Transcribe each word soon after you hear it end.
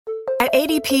At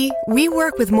ADP, we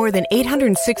work with more than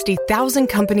 860,000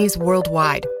 companies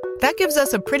worldwide. That gives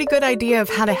us a pretty good idea of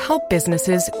how to help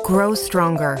businesses grow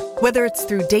stronger. Whether it's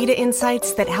through data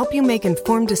insights that help you make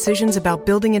informed decisions about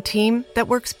building a team that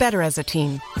works better as a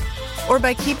team, or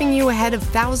by keeping you ahead of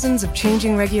thousands of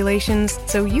changing regulations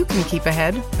so you can keep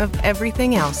ahead of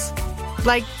everything else.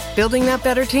 Like building that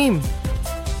better team.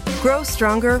 Grow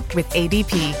stronger with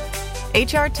ADP.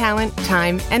 HR, talent,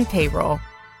 time, and payroll.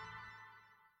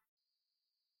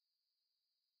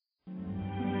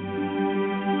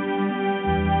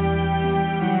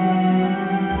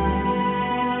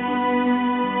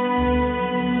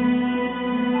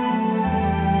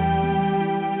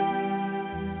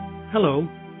 Hello,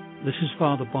 this is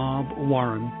Father Bob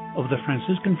Warren of the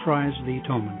Franciscan Friars of the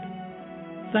Atonement.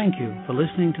 Thank you for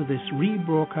listening to this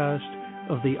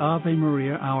rebroadcast of the Ave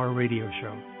Maria Hour radio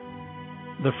show.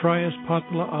 The Friars'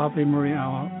 popular Ave Maria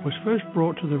Hour was first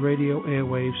brought to the radio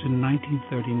airwaves in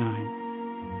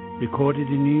 1939, recorded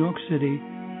in New York City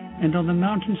and on the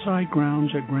mountainside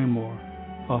grounds at Graymoor,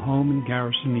 a home in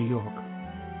Garrison, New York.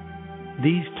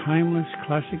 These timeless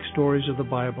classic stories of the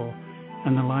Bible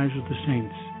and the lives of the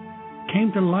saints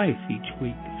came to life each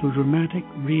week through dramatic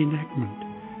reenactment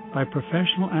by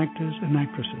professional actors and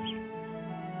actresses.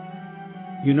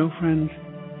 You know, friends,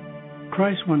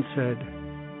 Christ once said,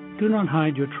 "Do not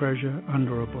hide your treasure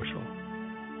under a bushel."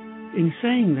 In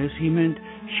saying this, he meant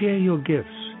share your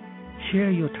gifts,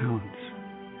 share your talents.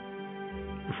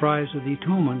 The Friars of the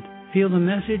Atonement feel the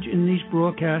message in these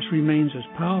broadcasts remains as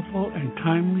powerful and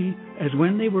timely as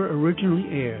when they were originally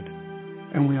aired,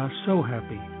 and we are so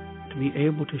happy to be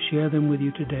able to share them with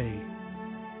you today.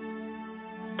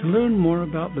 To learn more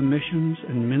about the missions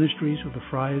and ministries of the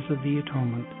Friars of the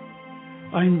Atonement,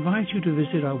 I invite you to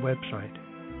visit our website,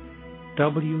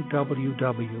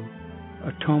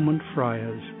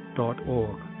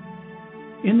 www.atonementfriars.org.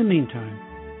 In the meantime,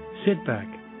 sit back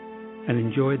and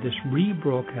enjoy this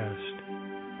rebroadcast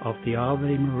of the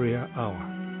Ave Maria Hour.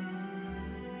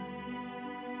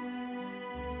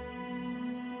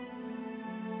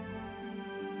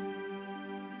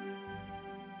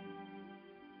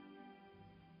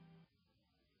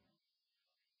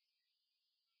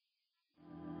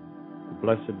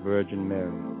 Blessed Virgin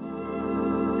Mary.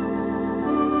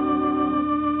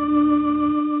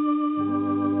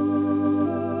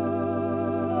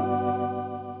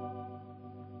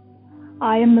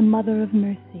 I am the Mother of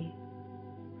Mercy,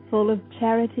 full of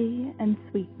charity and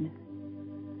sweetness.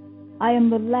 I am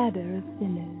the ladder of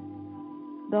sinners,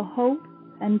 the hope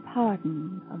and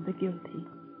pardon of the guilty.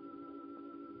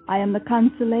 I am the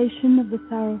consolation of the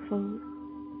sorrowful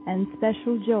and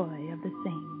special joy of the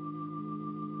saints.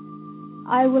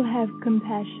 I will have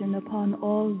compassion upon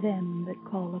all them that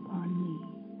call upon me.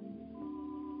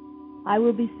 I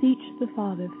will beseech the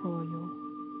Father for you.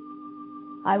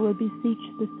 I will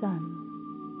beseech the Son,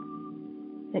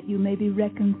 that you may be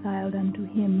reconciled unto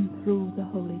him through the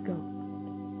Holy Ghost.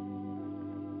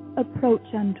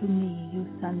 Approach unto me, you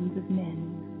sons of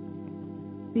men.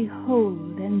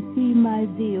 Behold and see my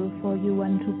zeal for you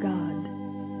unto God,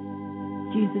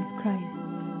 Jesus Christ,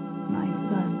 my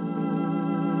Son.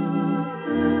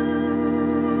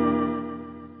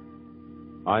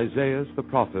 Isaiah the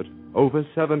prophet, over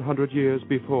 700 years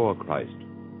before Christ,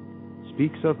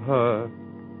 speaks of her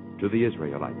to the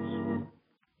Israelites.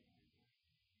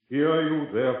 Hear you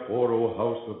therefore, O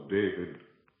house of David,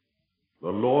 the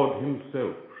Lord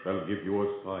himself shall give you a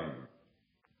sign.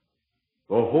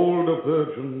 Behold, a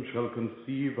virgin shall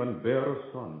conceive and bear a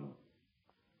son,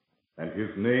 and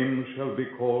his name shall be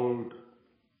called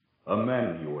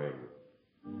Emmanuel.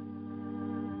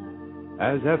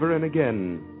 As ever and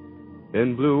again,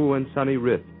 in blue and sunny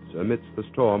rifts amidst the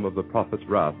storm of the prophet's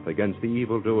wrath against the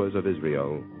evildoers of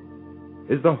Israel,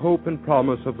 is the hope and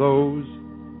promise of those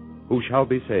who shall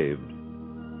be saved.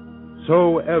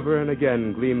 So ever and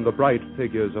again gleam the bright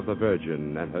figures of the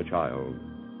Virgin and her child,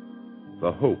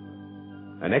 the hope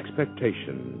and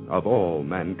expectation of all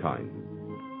mankind.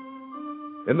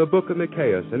 In the book of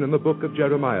Micaiah and in the book of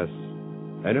Jeremiah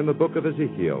and in the book of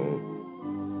Ezekiel,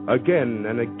 again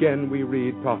and again we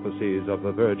read prophecies of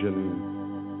the Virgin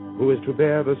who is to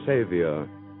bear the Savior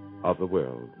of the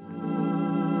world.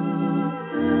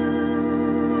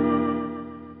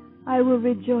 I will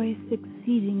rejoice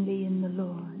exceedingly in the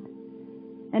Lord,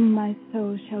 and my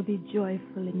soul shall be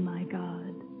joyful in my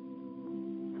God.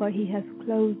 For he has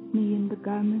clothed me in the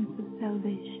garments of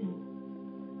salvation,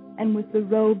 and with the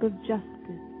robe of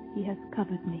justice he has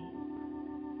covered me,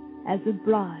 as a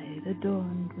bride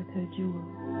adorned with her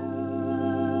jewels.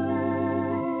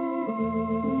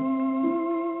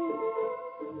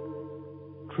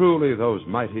 Truly those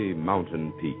mighty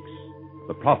mountain peaks,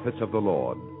 the prophets of the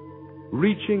Lord,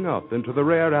 reaching up into the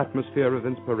rare atmosphere of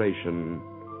inspiration,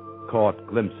 caught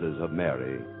glimpses of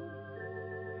Mary,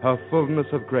 her fullness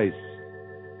of grace,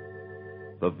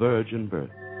 the virgin birth.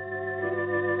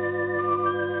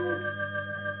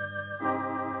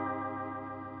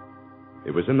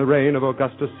 It was in the reign of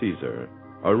Augustus Caesar,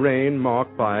 a reign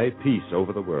marked by peace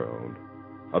over the world,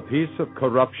 a peace of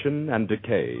corruption and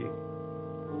decay.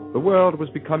 The world was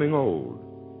becoming old.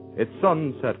 Its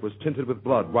sunset was tinted with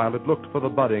blood while it looked for the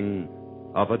budding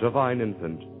of a divine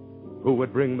infant who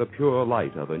would bring the pure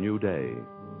light of a new day.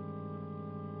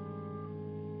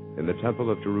 In the temple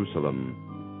of Jerusalem,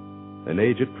 an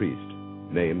aged priest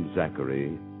named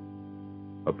Zachary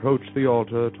approached the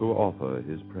altar to offer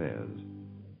his prayers.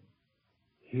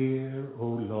 Hear, O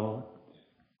Lord,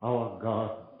 our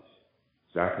God.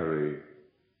 Zachary,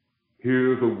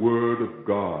 hear the word of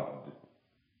God.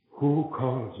 Who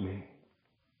calls me?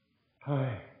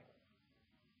 I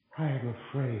am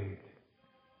afraid.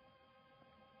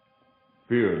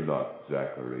 Fear not,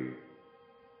 Zachary.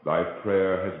 Thy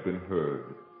prayer has been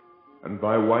heard, and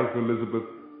thy wife Elizabeth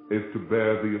is to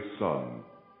bear thee a son,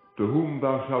 to whom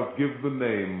thou shalt give the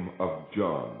name of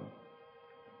John.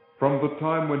 From the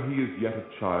time when he is yet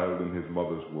a child in his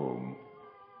mother's womb,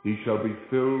 he shall be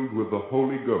filled with the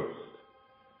Holy Ghost.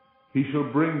 He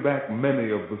shall bring back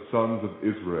many of the sons of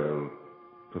Israel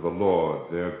to the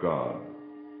Lord their God.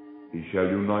 He shall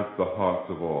unite the hearts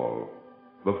of all,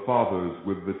 the fathers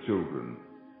with the children,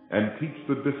 and teach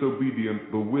the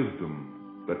disobedient the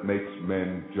wisdom that makes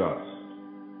men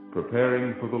just,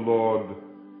 preparing for the Lord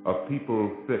a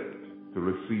people fit to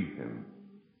receive him.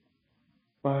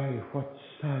 By what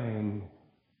sign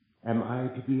am I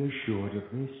to be assured of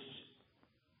this?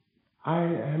 I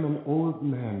am an old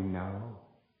man now,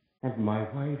 and my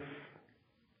wife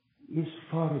is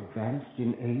far advanced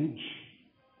in age.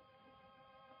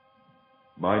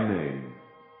 My name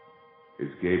is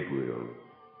Gabriel,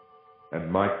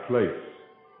 and my place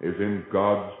is in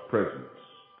God's presence.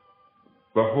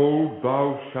 Behold,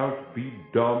 thou shalt be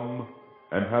dumb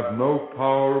and have no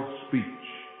power of speech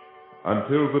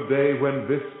until the day when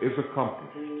this is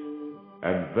accomplished,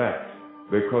 and that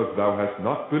because thou hast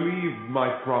not believed my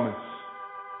promise,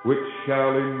 which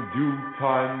shall in due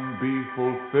time be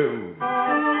fulfilled.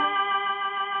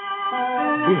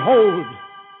 Behold,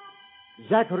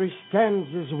 Zachary stands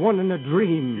as one in a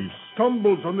dream. He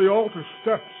stumbles on the altar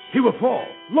steps. He will fall.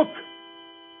 Look!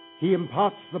 He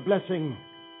imparts the blessing,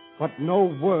 but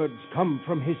no words come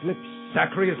from his lips.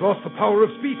 Zachary has lost the power of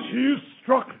speech. He is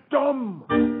struck dumb.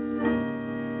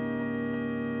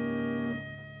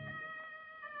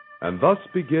 And thus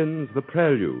begins the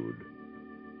prelude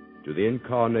to the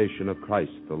incarnation of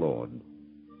Christ the Lord.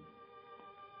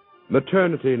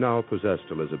 Maternity now possessed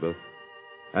Elizabeth,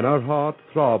 and her heart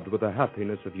throbbed with the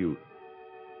happiness of youth,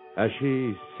 as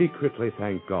she secretly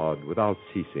thanked God without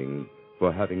ceasing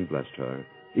for having blessed her,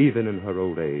 even in her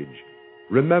old age,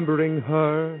 remembering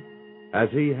her as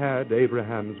he had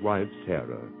Abraham's wife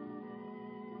Sarah.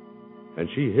 And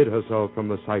she hid herself from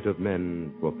the sight of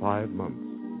men for 5 months.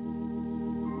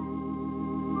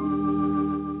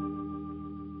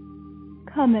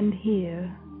 Come and hear,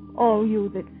 all you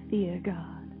that fear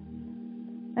God,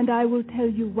 and I will tell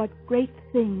you what great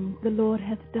things the Lord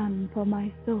hath done for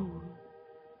my soul.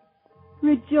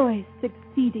 Rejoice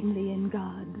exceedingly in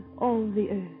God, all the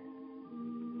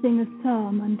earth. Sing a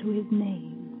psalm unto his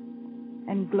name,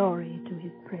 and glory to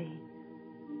his praise.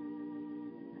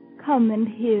 Come and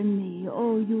hear me,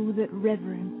 all you that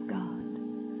reverence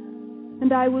God,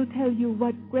 and I will tell you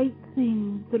what great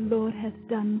things the Lord hath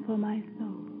done for my soul.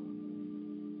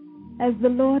 As the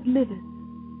Lord liveth,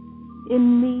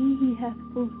 in me he hath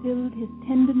fulfilled his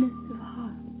tenderness of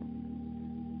heart,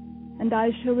 and I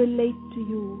shall relate to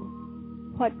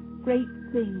you what great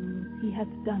things he hath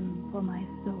done for my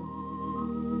soul.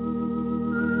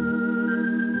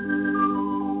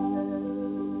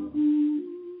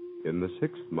 In the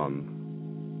 6th month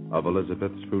of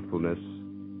Elizabeth's fruitfulness,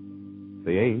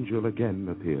 the angel again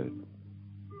appeared.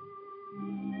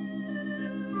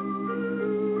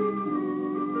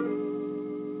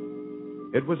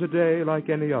 It was a day like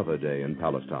any other day in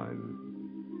Palestine.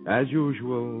 As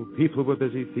usual, people were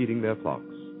busy feeding their flocks,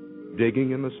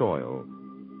 digging in the soil,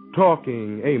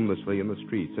 talking aimlessly in the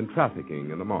streets, and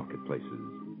trafficking in the marketplaces.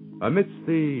 Amidst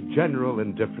the general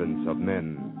indifference of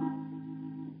men,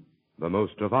 the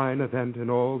most divine event in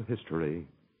all history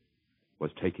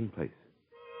was taking place.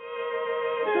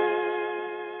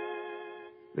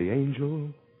 The angel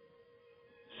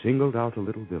singled out a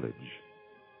little village,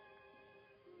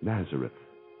 Nazareth.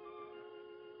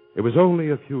 It was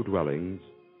only a few dwellings,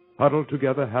 huddled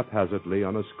together haphazardly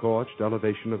on a scorched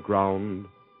elevation of ground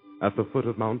at the foot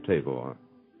of Mount Tabor.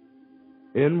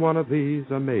 In one of these,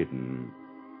 a maiden,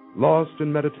 lost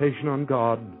in meditation on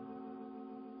God,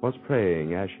 was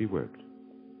praying as she worked.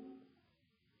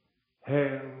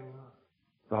 Hail,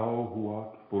 thou who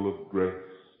art full of grace,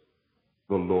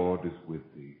 the Lord is with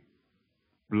thee.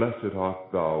 Blessed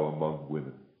art thou among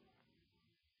women.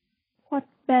 What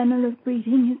banner of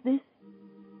greeting is this?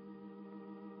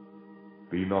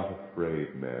 Be not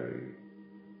afraid, Mary.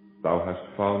 Thou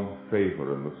hast found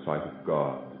favor in the sight of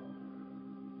God.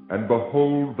 And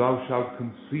behold, thou shalt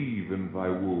conceive in thy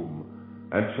womb,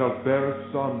 and shalt bear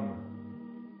a son,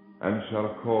 and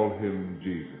shalt call him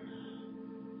Jesus.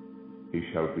 He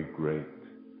shall be great,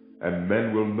 and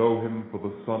men will know him for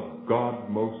the Son of God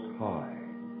Most High.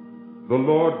 The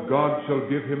Lord God shall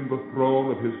give him the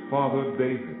throne of his father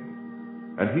David,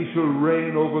 and he shall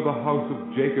reign over the house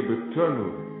of Jacob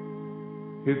eternally.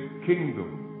 His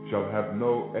kingdom shall have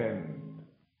no end.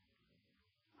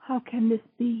 How can this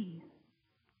be,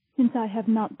 since I have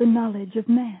not the knowledge of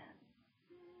man?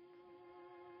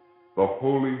 The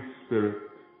Holy Spirit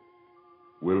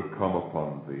will come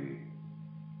upon thee,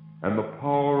 and the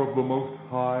power of the Most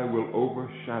High will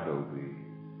overshadow thee.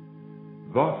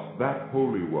 Thus that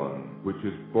Holy One, which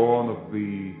is born of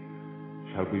thee,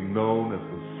 shall be known as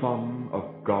the Son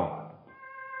of God.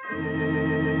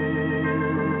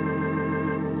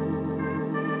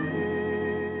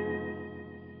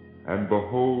 And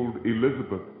behold,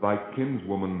 Elizabeth, thy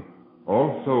kinswoman,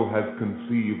 also has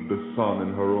conceived a son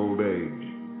in her old age.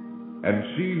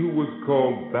 And she who was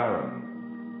called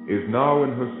barren is now in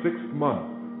her 6th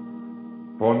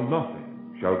month, for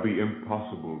nothing shall be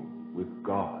impossible with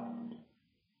God.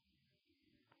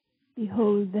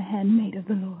 Behold the handmaid of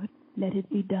the Lord, let it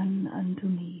be done unto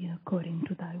me according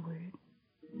to thy word.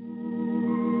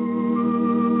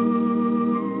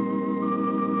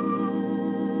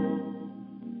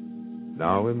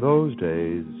 Now in those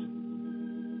days,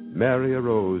 Mary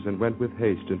arose and went with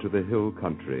haste into the hill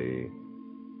country,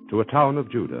 to a town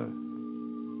of Judah.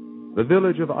 The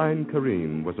village of Ein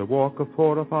Karim was a walk of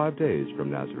 4 or 5 days from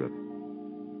Nazareth.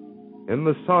 In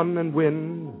the sun and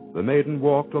wind, the maiden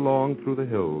walked along through the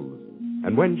hills,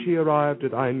 and when she arrived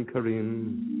at Ein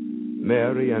Karim,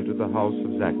 Mary entered the house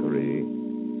of Zachary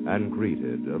and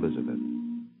greeted Elizabeth.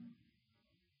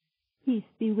 Peace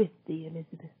be with thee,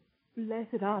 Elizabeth.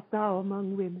 Blessed art thou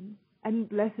among women, and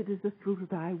blessed is the fruit of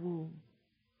thy womb.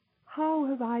 How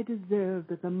have I deserved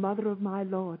that the mother of my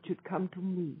Lord should come to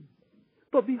me?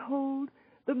 For behold,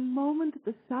 the moment that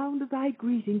the sound of thy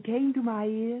greeting came to my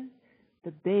ears,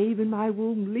 the babe in my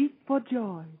womb leaped for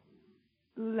joy.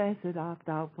 Blessed art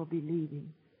thou for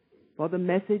believing, for the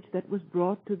message that was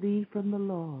brought to thee from the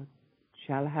Lord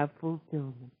shall have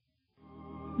fulfillment.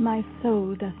 My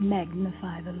soul doth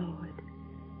magnify the Lord,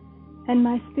 and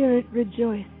my spirit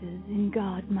rejoices in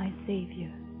God my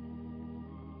Savior,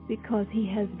 because he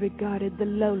has regarded the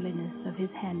lowliness of his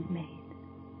handmaid.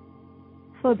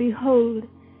 For behold,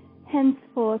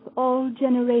 henceforth all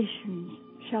generations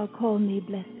shall call me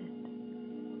blessed,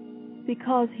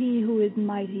 because he who is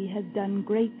mighty has done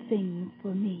great things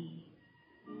for me,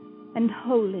 and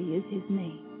holy is his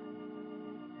name.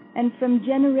 And from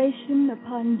generation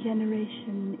upon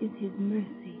generation is his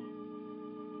mercy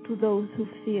to those who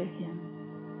fear him.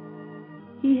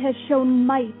 He has shown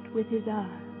might with his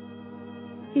arm.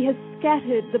 He has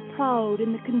scattered the proud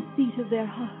in the conceit of their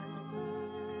heart.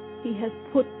 He has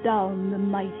put down the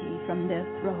mighty from their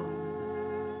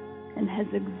throne, and has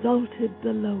exalted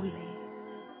the lowly.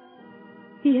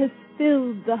 He has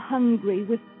filled the hungry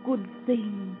with good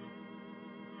things,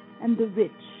 and the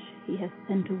rich he has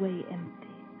sent away empty.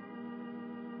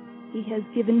 He has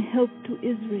given help to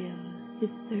Israel, his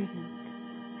servant,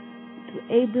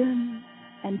 to Abram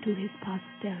and to his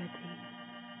posterity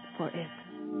forever.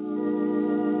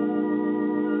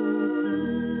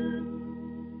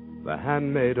 The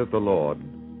handmaid of the Lord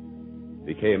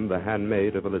became the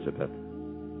handmaid of Elizabeth,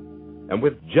 and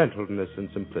with gentleness and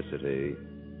simplicity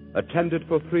attended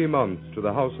for 3 months to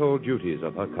the household duties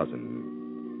of her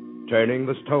cousin, turning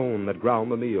the stone that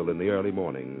ground the meal in the early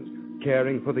mornings,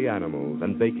 caring for the animals,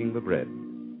 and baking the bread.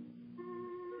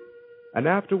 And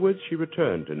afterwards she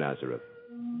returned to Nazareth,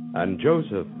 and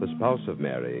Joseph, the spouse of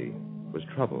Mary, was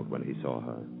troubled when he saw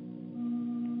her.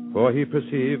 For he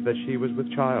perceived that she was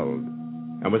with child,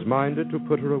 and was minded to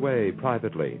put her away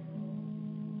privately.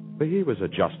 For he was a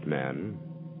just man,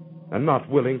 and not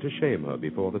willing to shame her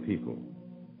before the people.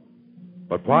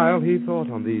 But while he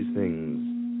thought on these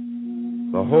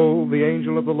things, behold, the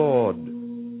angel of the Lord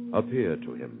appeared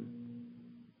to him.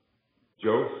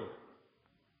 Joseph,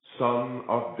 son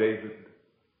of David,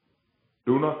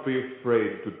 Do not be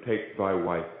afraid to take thy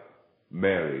wife,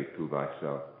 Mary, to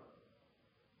thyself.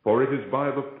 For it is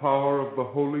by the power of the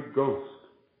Holy Ghost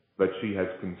that she has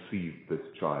conceived this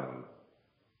child.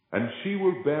 And she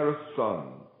will bear a son,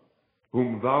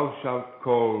 whom thou shalt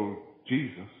call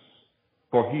Jesus,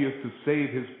 for he is to save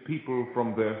his people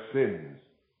from their sins.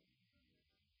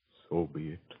 So be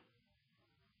it,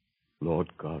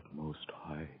 Lord God Most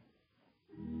High.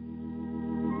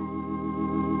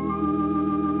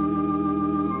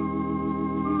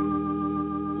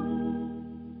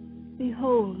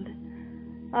 Behold,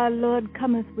 our Lord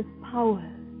cometh with power,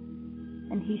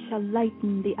 and he shall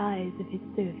lighten the eyes of his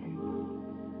servants.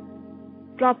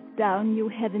 Drop down, you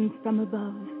heavens from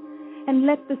above, and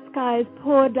let the skies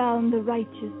pour down the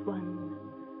righteous one.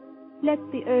 Let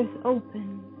the earth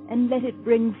open, and let it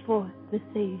bring forth the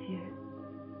Savior.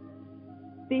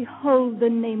 Behold, the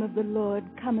name of the Lord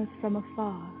cometh from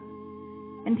afar,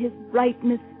 and his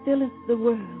brightness filleth the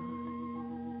world.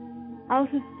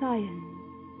 Out of Zion,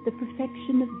 the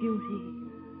perfection of beauty,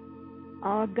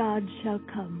 our God shall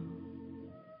come.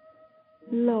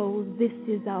 Lo, this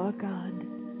is our God.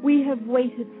 We have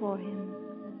waited for him,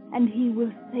 and he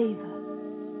will save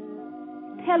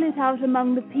us. Tell it out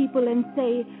among the people and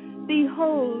say,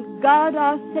 Behold, God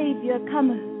our Savior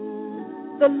cometh.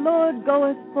 The Lord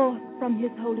goeth forth from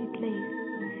his holy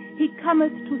place. He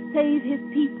cometh to save his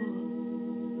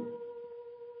people.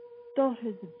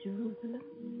 Daughters of Jerusalem,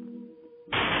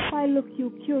 why look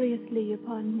you curiously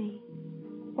upon me?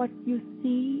 What you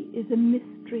see is a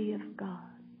mystery of God.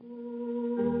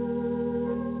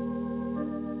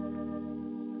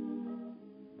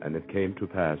 And it came to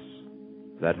pass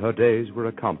that her days were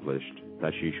accomplished,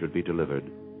 that she should be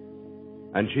delivered.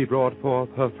 And she brought forth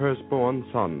her firstborn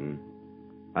son,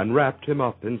 and wrapped him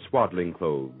up in swaddling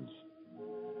clothes,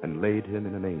 and laid him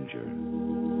in a manger.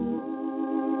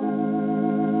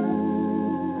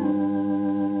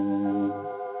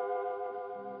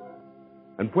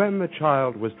 And when the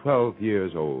child was 12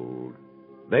 years old,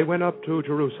 they went up to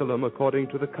Jerusalem according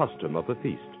to the custom of the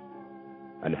feast.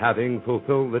 And having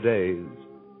fulfilled the days,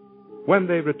 when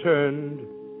they returned,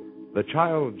 the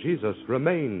child Jesus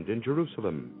remained in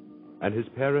Jerusalem, and his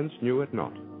parents knew it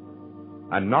not.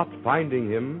 And not finding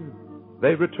him,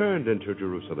 they returned into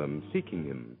Jerusalem, seeking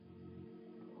him.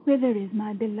 Whither is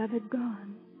my beloved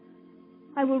gone?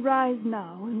 I will rise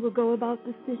now and will go about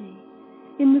the city.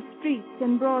 In the streets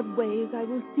and broad ways I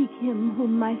will seek him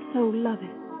whom my soul loveth.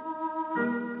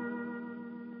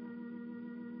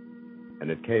 And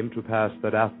it came to pass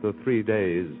that after 3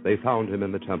 days they found him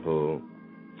in the temple,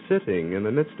 sitting in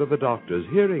the midst of the doctors,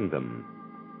 hearing them,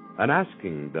 and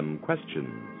asking them questions.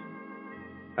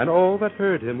 And all that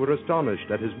heard him were astonished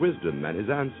at his wisdom and his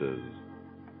answers.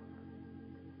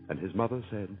 And his mother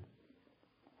said,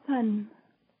 Son,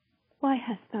 why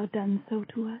hast thou done so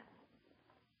to us?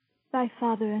 Thy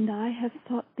father and I have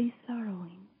sought thee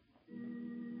sorrowing.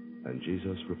 And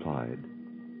Jesus replied,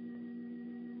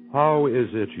 How is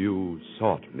it you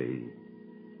sought me?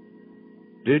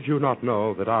 Did you not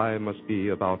know that I must be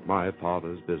about my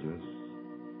Father's business?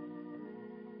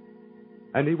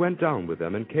 And he went down with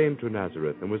them and came to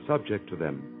Nazareth and was subject to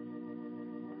them.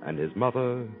 And his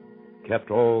mother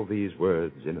kept all these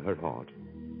words in her heart.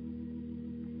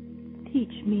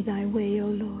 Teach me thy way, O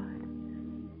Lord,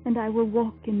 and I will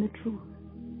walk in the truth.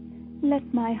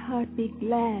 Let my heart be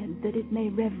glad that it may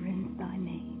reverence thy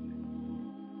name.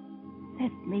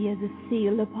 Set me as a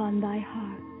seal upon thy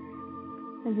heart,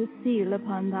 as a seal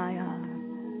upon thy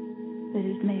arm, that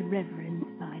it may reverence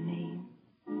thy name.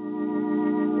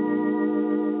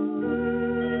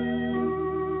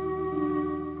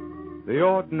 The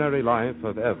ordinary life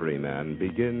of every man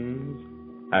begins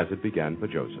as it began for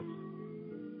Joseph,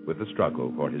 with the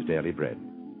struggle for his daily bread.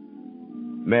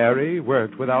 Mary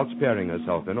worked without sparing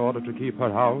herself in order to keep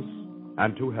her house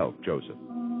and to help Joseph.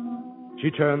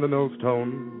 She turned the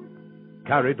millstone,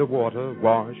 carried the water,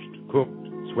 washed, cooked,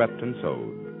 swept, and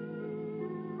sewed.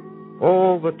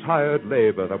 All the tired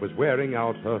labor that was wearing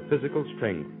out her physical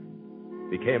strength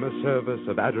became a service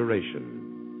of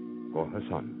adoration for her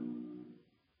son.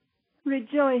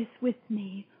 Rejoice with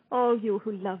me, all you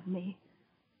who love me,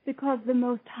 because the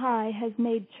Most High has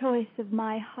made choice of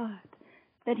my heart,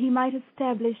 that he might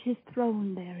establish his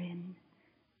throne therein,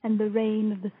 and the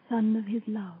reign of the Son of his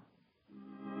love.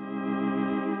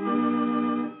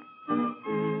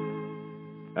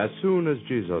 As soon as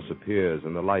Jesus appears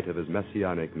in the light of his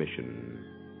messianic mission,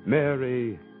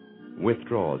 Mary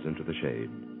withdraws into the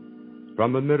shade,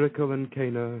 from the miracle in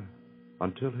Cana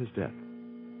until his death.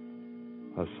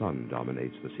 Her son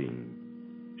dominates the scene.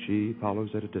 She follows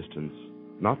at a distance,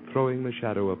 not throwing the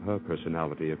shadow of her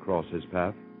personality across his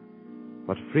path,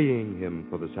 but freeing him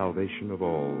for the salvation of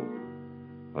all,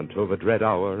 until the dread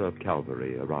hour of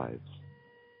Calvary arrives.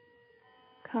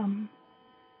 Come,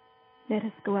 let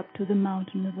us go up to the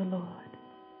mountain of the Lord,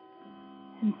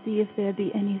 and see if there be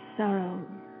any sorrow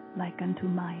like unto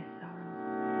my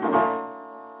sorrow.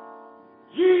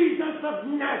 Jesus of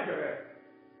Nazareth,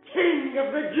 King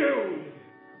of the Jews!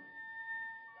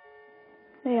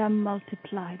 They are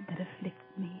multiplied that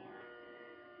afflict me.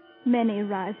 Many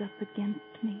rise up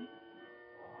against me.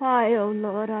 Why, O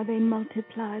Lord, are they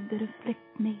multiplied that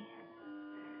afflict me?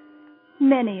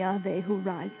 Many are they who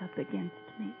rise up against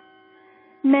me.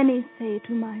 Many say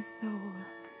to my soul,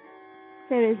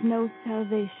 there is no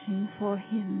salvation for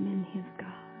him in his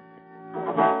God.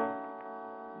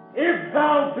 If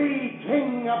thou be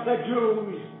King of the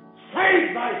Jews,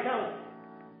 save thyself,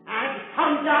 and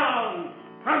come down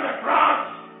from the cross.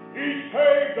 He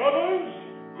saved others,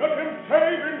 let him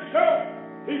save himself,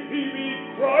 if he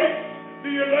be Christ,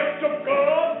 the elect of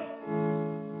God.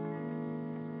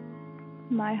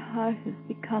 My heart has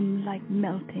become like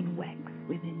melting wax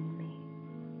within me.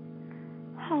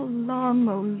 How long,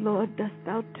 O Lord, dost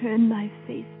thou turn thy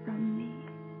face from me?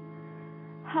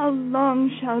 How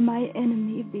long shall my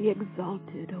enemy be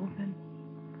exalted over me?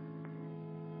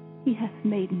 He hath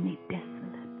made me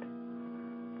desolate.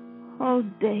 All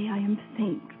day I am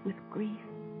faint with grief.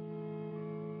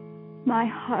 My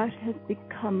heart has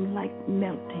become like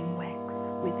melting wax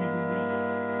within me.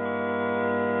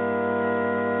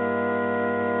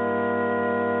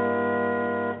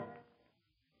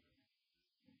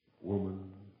 Woman,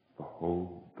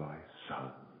 behold thy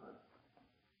son.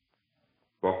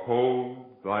 Behold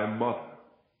thy mother.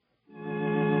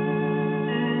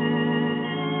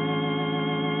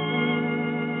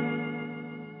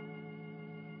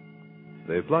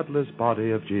 The bloodless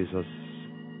body of Jesus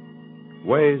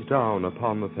weighs down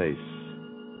upon the face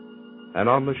and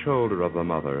on the shoulder of the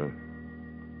mother,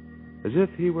 as if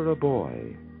he were a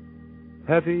boy,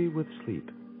 heavy with sleep.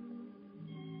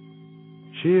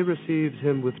 She receives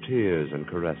him with tears and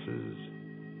caresses.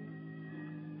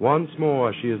 Once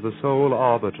more she is the sole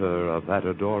arbiter of that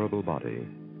adorable body.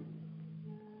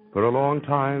 For a long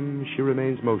time she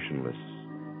remains motionless,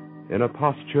 in a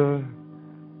posture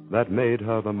that made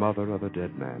her the mother of a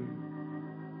dead man.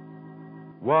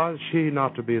 Was she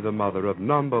not to be the mother of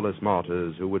numberless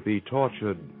martyrs who would be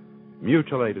tortured,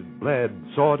 mutilated, bled,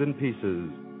 sawed in pieces,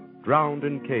 drowned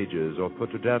in cages, or put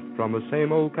to death from the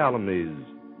same old calumnies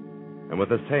and with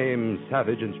the same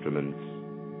savage instruments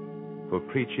for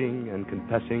preaching and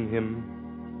confessing him?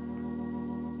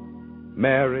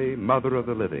 Mary, mother of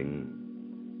the living,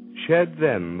 shed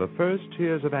then the first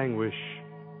tears of anguish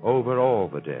over all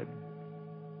the dead,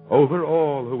 over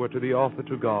all who were to be offered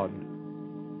to God,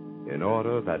 in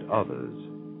order that others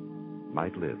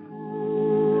might live.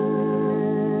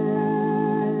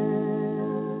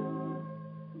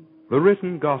 The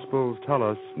written Gospels tell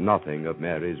us nothing of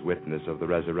Mary's witness of the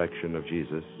resurrection of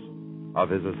Jesus, of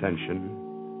his ascension,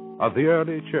 of the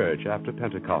early church after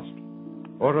Pentecost,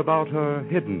 or about her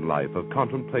hidden life of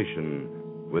contemplation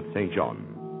with St. John.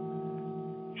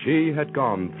 She had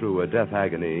gone through a death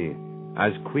agony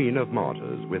as Queen of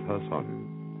Martyrs with her son.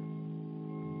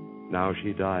 Now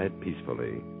she died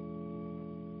peacefully,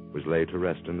 was laid to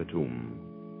rest in the tomb,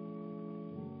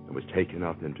 and was taken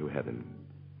up into heaven.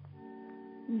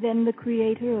 Then the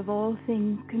Creator of all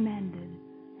things commanded,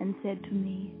 and said to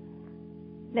me,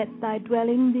 let thy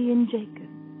dwelling be in Jacob,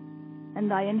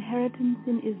 and thy inheritance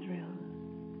in Israel,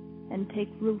 and take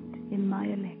root in my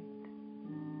elect.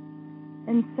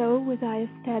 And so was I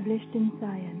established in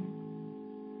Zion,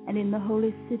 and in the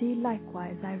holy city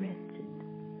likewise I rested.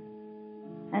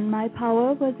 And my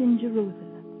power was in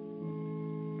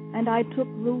Jerusalem, and I took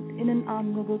root in an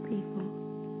honorable people,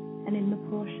 and in the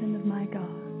portion of my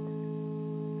God.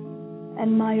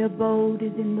 And my abode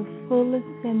is in the full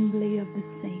assembly of the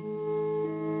saints.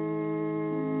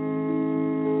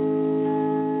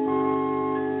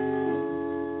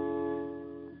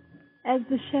 As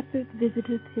the shepherd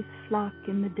visiteth his flock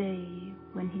in the day,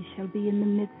 when he shall be in the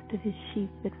midst of his sheep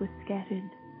that were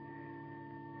scattered,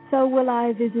 so will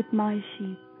I visit my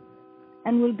sheep,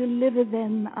 and will deliver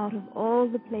them out of all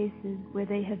the places where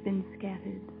they have been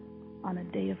scattered, on a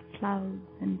day of clouds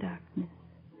and darkness.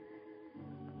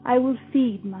 I will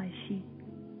feed my sheep,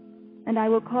 and I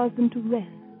will cause them to rest,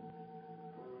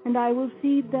 and I will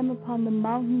feed them upon the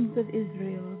mountains of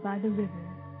Israel by the river,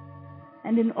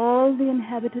 and in all the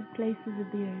inhabited places of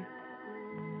the earth.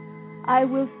 I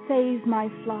will save my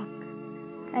flock,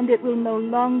 and it will no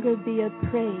longer be a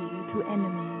prey to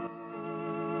enemies.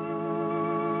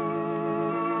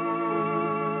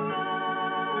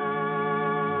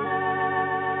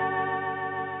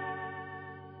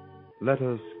 Let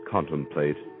us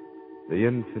contemplate the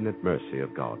infinite mercy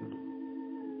of God.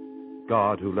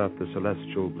 God who left the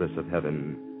celestial bliss of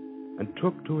heaven and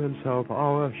took to himself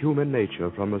our human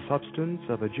nature from the substance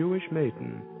of a Jewish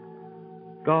maiden.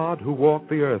 God who walked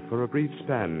the earth for a brief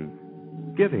span,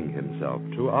 giving himself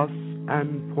to us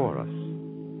and for us,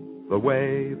 the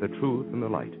way, the truth, and the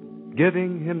light,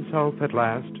 giving himself at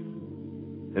last,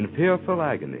 in fearful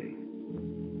agony,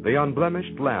 the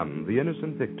unblemished lamb, the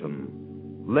innocent victim,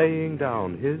 laying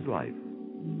down his life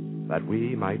that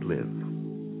we might live,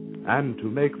 and to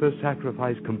make the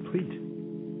sacrifice complete,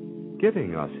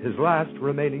 giving us his last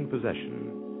remaining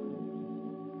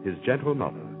possession, his gentle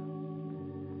mother,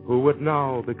 who would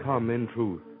now become in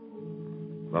truth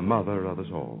the mother of us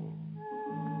all.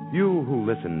 You who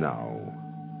listen now,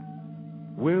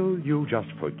 will you just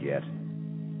forget?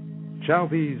 Shall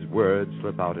these words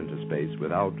slip out into space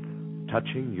without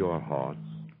touching your hearts?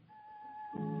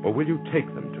 Or will you take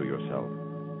them to yourself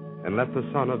and let the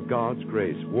Son of God's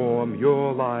grace warm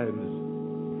your lives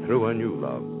through a new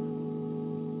love,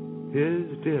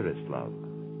 his dearest love,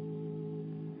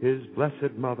 his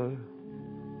blessed mother?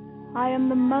 I am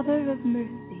the mother of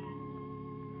mercy,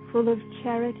 full of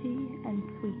charity and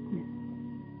sweetness.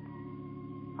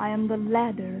 I am the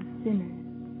ladder of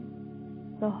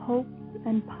sinners, the hope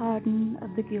and pardon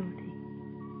of the guilty.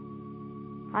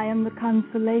 I am the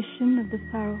consolation of the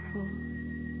sorrowful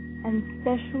and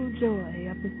special joy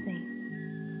of the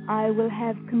saints. I will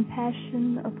have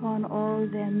compassion upon all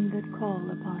them that call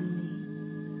upon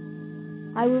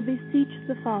me. I will beseech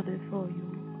the Father for you.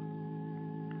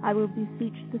 I will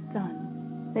beseech the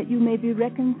Son, that you may be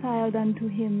reconciled unto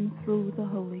him through the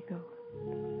Holy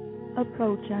Ghost.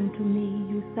 Approach unto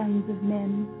me, you sons of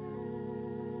men.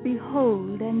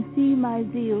 Behold and see my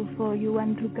zeal for you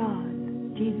unto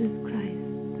God, Jesus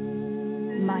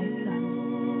Christ, my Son.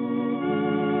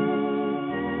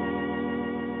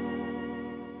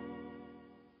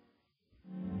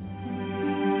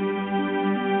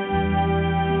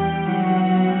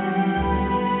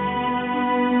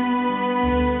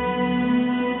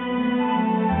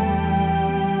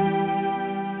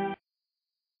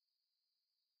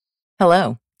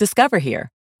 Hello, Discover here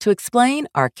to explain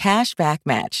our cash back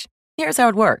match. Here's how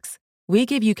it works. We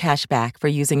give you cash back for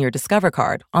using your Discover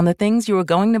card on the things you were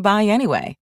going to buy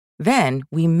anyway. Then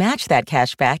we match that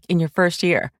cash back in your first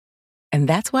year. And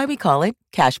that's why we call it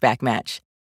Cashback Match.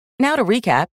 Now to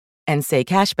recap and say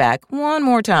cashback one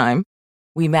more time.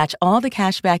 We match all the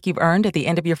cash back you've earned at the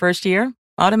end of your first year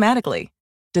automatically.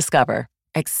 Discover.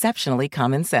 Exceptionally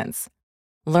common sense.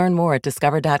 Learn more at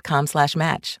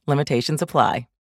discover.com/match. Limitations apply.